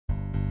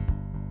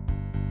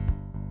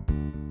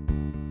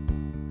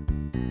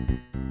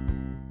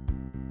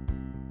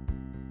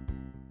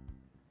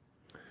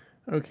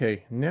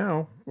Okay,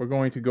 now we're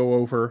going to go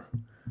over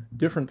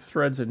different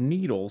threads and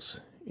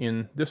needles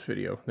in this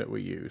video that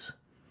we use.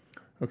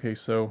 Okay,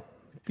 so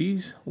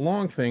these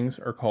long things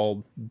are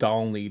called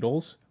doll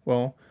needles.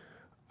 Well,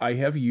 I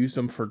have used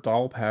them for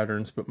doll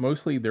patterns, but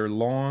mostly they're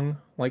long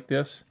like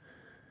this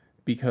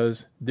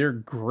because they're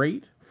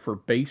great for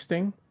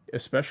basting,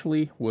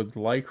 especially with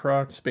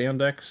lycra,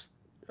 spandex,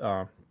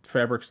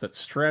 fabrics that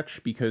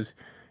stretch, because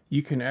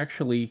you can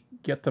actually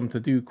get them to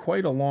do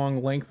quite a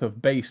long length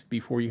of baste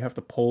before you have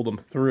to pull them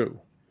through.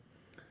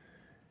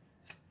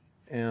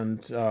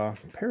 And a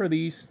pair of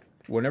these,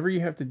 whenever you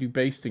have to do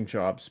basting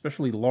jobs,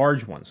 especially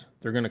large ones,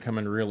 they're going to come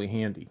in really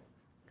handy.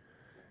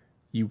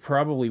 You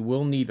probably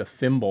will need a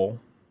thimble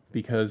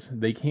because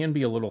they can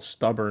be a little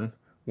stubborn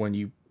when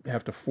you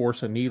have to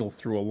force a needle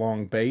through a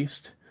long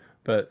baste,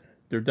 but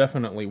they're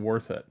definitely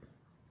worth it.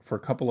 For a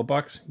couple of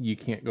bucks, you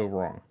can't go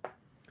wrong.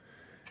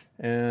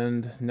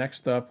 And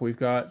next up, we've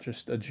got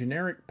just a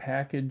generic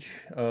package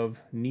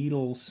of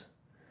needles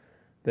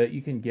that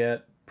you can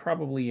get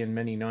probably in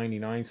many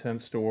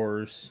 99-cent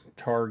stores,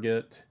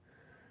 Target,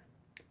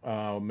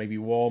 maybe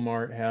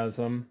Walmart has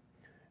them.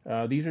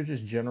 These are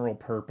just general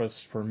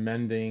purpose for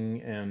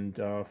mending and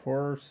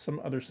for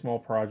some other small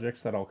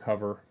projects that I'll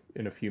cover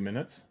in a few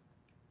minutes.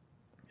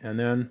 And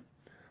then,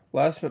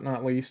 last but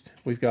not least,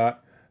 we've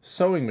got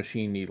sewing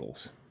machine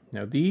needles.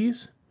 Now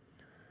these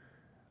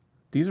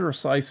are a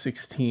size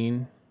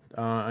 16.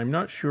 I'm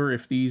not sure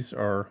if these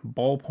are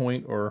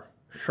ballpoint or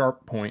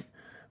sharp point,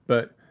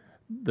 but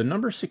the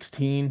number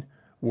 16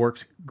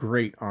 works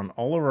great on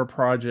all of our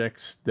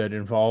projects that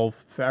involve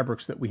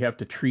fabrics that we have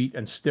to treat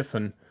and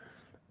stiffen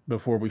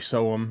before we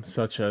sew them,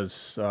 such as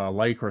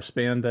lycra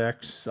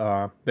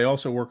spandex. They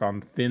also work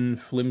on thin,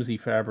 flimsy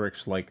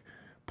fabrics like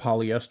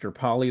polyester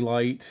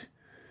Polylite.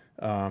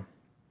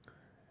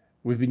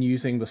 We've been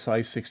using the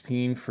size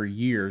 16 for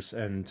years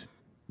and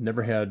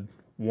never had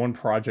one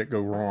project go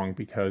wrong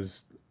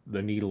because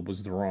the needle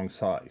was the wrong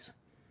size.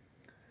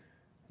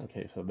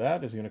 Okay, so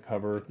that is going to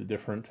cover the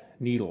different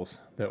needles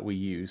that we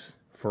use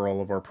for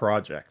all of our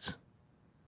projects.